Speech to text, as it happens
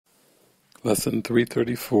Lesson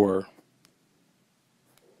 334.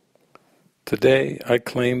 Today I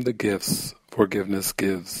claim the gifts forgiveness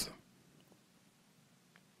gives.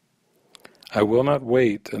 I will not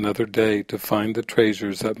wait another day to find the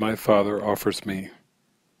treasures that my Father offers me.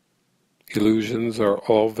 Illusions are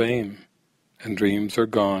all vain, and dreams are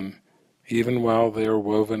gone, even while they are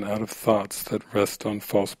woven out of thoughts that rest on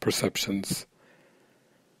false perceptions.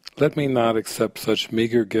 Let me not accept such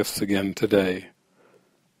meager gifts again today.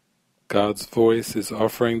 God's voice is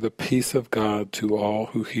offering the peace of God to all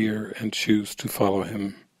who hear and choose to follow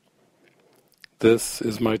Him. This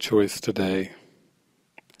is my choice today.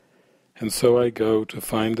 And so I go to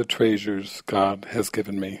find the treasures God has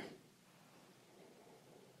given me.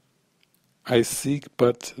 I seek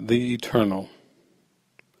but the eternal,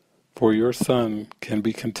 for your Son can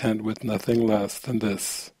be content with nothing less than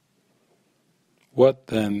this. What,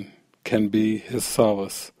 then, can be His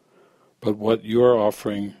solace but what you are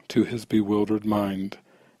offering to His bewildered mind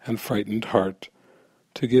and frightened heart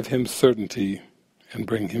to give Him certainty and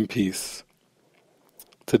bring Him peace?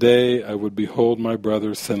 Today I would behold my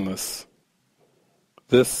brother sinless.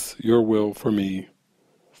 This your will for me,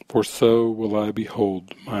 for so will I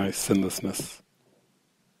behold my sinlessness.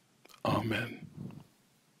 Amen.